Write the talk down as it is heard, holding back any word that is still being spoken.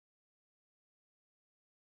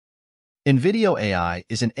InVideo AI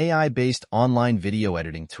is an AI-based online video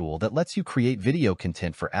editing tool that lets you create video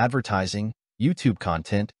content for advertising, YouTube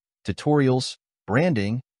content, tutorials,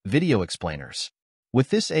 branding, video explainers.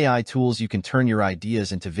 With this AI tools, you can turn your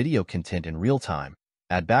ideas into video content in real time,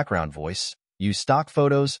 add background voice, use stock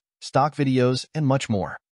photos, stock videos, and much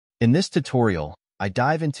more. In this tutorial, I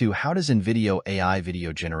dive into how does InVideo AI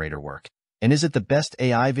Video Generator work, and is it the best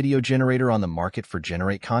AI video generator on the market for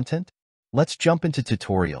generate content? Let's jump into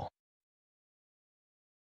tutorial.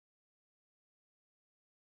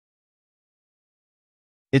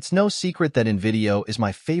 It's no secret that InVideo is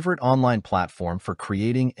my favorite online platform for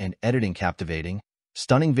creating and editing captivating,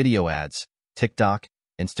 stunning video ads, TikTok,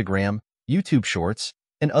 Instagram, YouTube Shorts,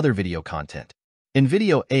 and other video content.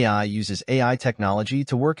 InVideo AI uses AI technology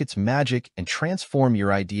to work its magic and transform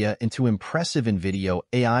your idea into impressive InVideo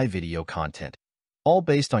AI video content, all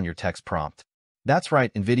based on your text prompt. That's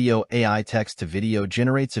right, InVideo AI text-to-video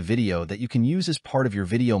generates a video that you can use as part of your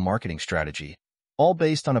video marketing strategy, all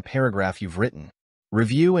based on a paragraph you've written.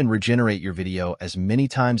 Review and regenerate your video as many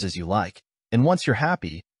times as you like, and once you're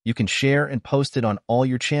happy, you can share and post it on all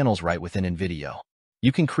your channels right within InVideo.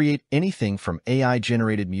 You can create anything from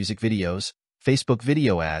AI-generated music videos, Facebook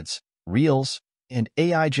video ads, Reels, and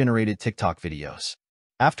AI-generated TikTok videos.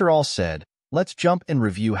 After all said, let's jump and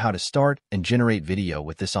review how to start and generate video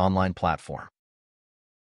with this online platform.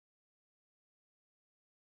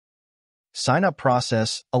 Sign-up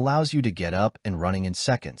process allows you to get up and running in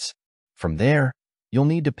seconds. From there, you'll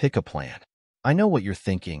need to pick a plan. I know what you're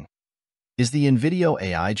thinking. Is the InVideo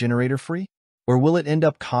AI generator free? Or will it end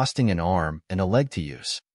up costing an arm and a leg to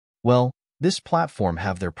use? Well, this platform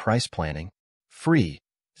have their price planning. Free,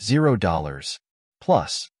 $0,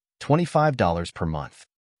 plus $25 per month,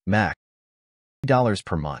 max $10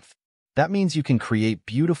 per month. That means you can create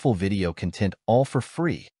beautiful video content all for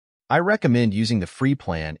free. I recommend using the free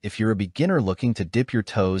plan if you're a beginner looking to dip your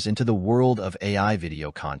toes into the world of AI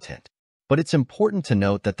video content. But it's important to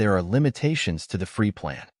note that there are limitations to the free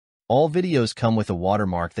plan. All videos come with a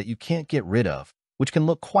watermark that you can't get rid of, which can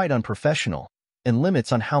look quite unprofessional, and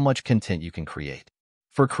limits on how much content you can create.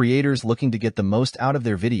 For creators looking to get the most out of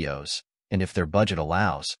their videos, and if their budget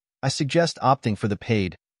allows, I suggest opting for the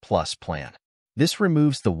paid Plus plan. This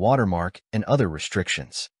removes the watermark and other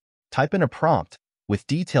restrictions. Type in a prompt with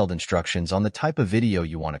detailed instructions on the type of video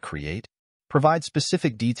you want to create. Provide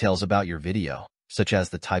specific details about your video, such as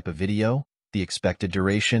the type of video, the expected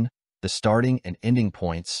duration, the starting and ending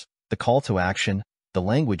points, the call to action, the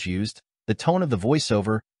language used, the tone of the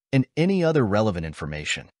voiceover, and any other relevant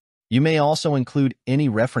information. You may also include any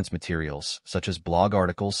reference materials, such as blog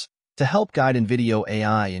articles, to help guide InVideo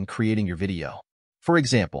AI in creating your video. For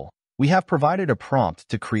example, we have provided a prompt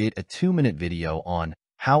to create a 2-minute video on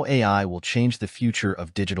how AI will change the future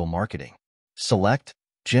of digital marketing. Select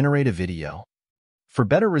Generate a Video. For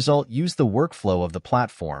better result, use the workflow of the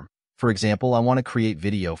platform. For example, I want to create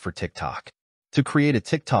video for TikTok. To create a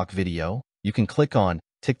TikTok video, you can click on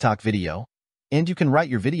TikTok video, and you can write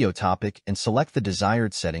your video topic and select the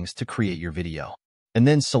desired settings to create your video. And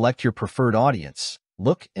then select your preferred audience,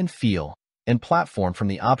 look and feel, and platform from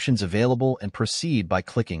the options available and proceed by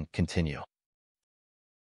clicking Continue.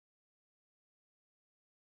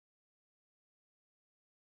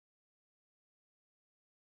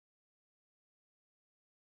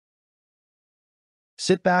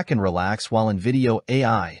 Sit back and relax while InVideo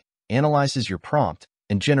AI analyzes your prompt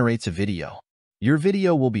and generates a video. Your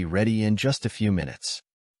video will be ready in just a few minutes.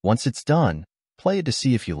 Once it's done, play it to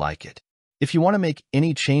see if you like it. If you want to make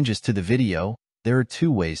any changes to the video, there are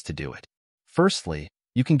 2 ways to do it. Firstly,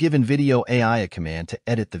 you can give InVideo AI a command to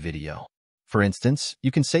edit the video. For instance, you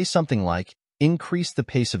can say something like, increase the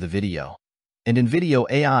pace of the video, and InVideo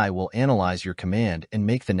AI will analyze your command and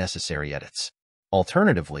make the necessary edits.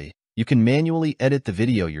 Alternatively, you can manually edit the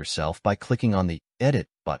video yourself by clicking on the Edit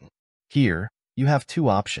button. Here, you have 2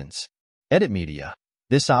 options. Edit Media.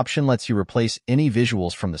 This option lets you replace any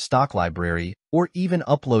visuals from the stock library or even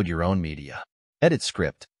upload your own media. Edit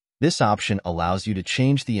Script. This option allows you to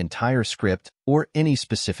change the entire script or any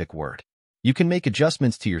specific word. You can make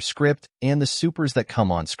adjustments to your script and the supers that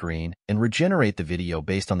come on screen and regenerate the video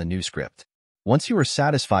based on the new script. Once you are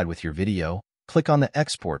satisfied with your video, click on the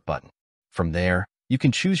Export button. From there, you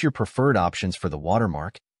can choose your preferred options for the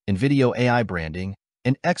watermark, InVideo AI branding,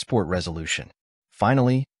 and export resolution.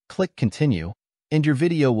 Finally, click Continue, and your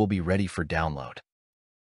video will be ready for download.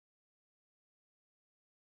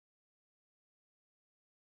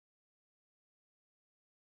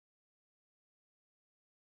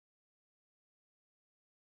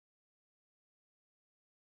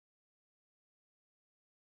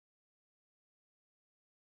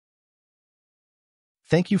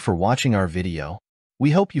 Thank you for watching our video.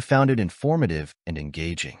 We hope you found it informative and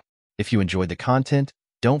engaging. If you enjoyed the content,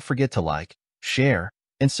 don't forget to like, share,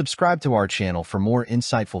 and subscribe to our channel for more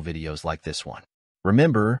insightful videos like this one.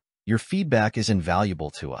 Remember, your feedback is invaluable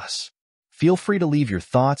to us. Feel free to leave your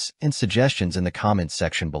thoughts and suggestions in the comments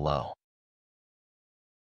section below.